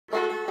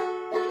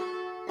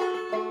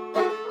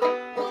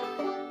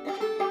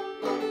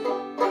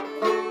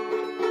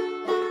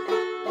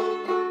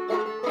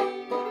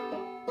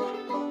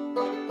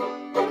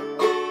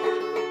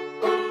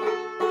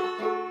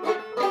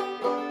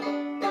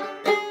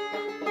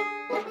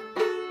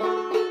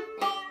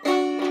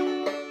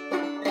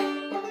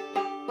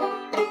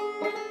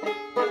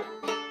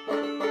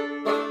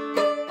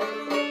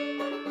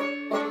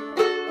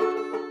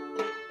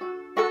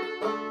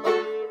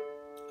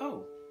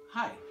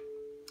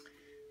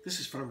This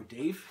is Farmer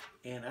Dave,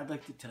 and I'd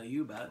like to tell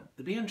you about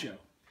the banjo.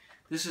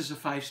 This is a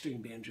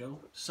 5-string banjo.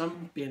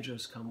 Some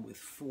banjos come with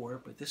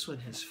 4, but this one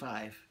has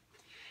 5.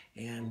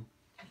 And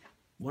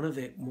one of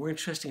the more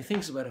interesting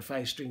things about a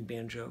 5-string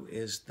banjo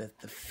is that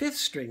the 5th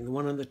string, the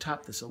one on the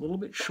top that's a little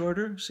bit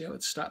shorter, see how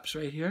it stops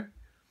right here?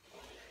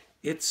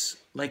 It's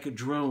like a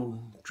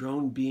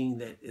drone being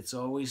that it's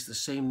always the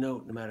same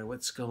note no matter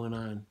what's going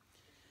on.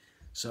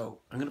 So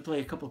I'm going to play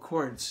a couple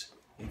chords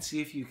and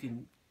see if you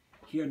can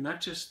hear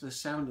not just the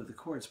sound of the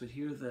chords, but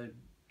hear the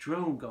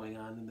drone going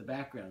on in the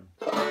background.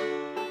 Hear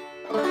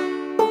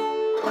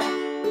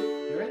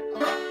it?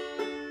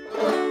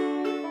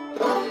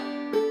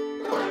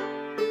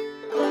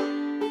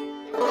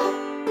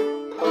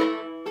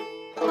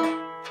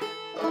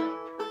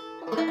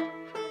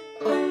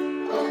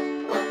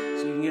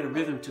 So you can get a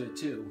rhythm to it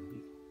too.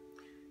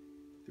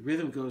 The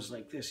rhythm goes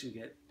like this. You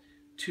get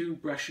 2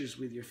 brushes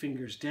with your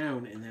fingers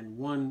down and then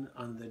 1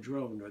 on the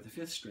drone or the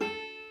 5th string.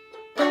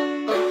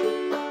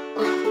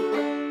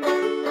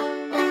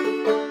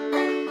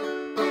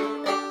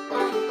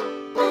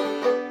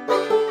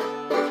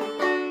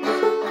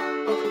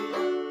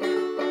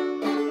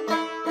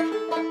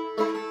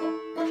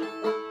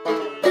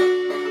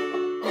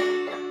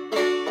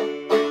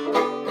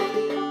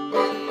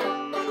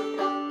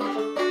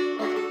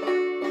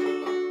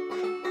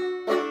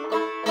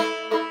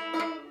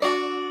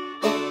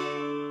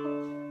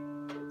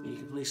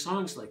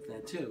 Songs like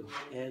that too.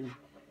 And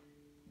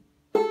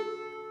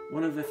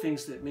one of the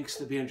things that makes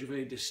the banjo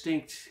very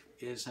distinct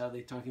is how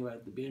they're talking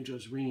about the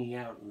banjo's ringing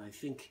out, and I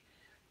think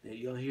that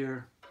you'll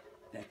hear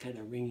that kind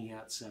of ringing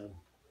out sound.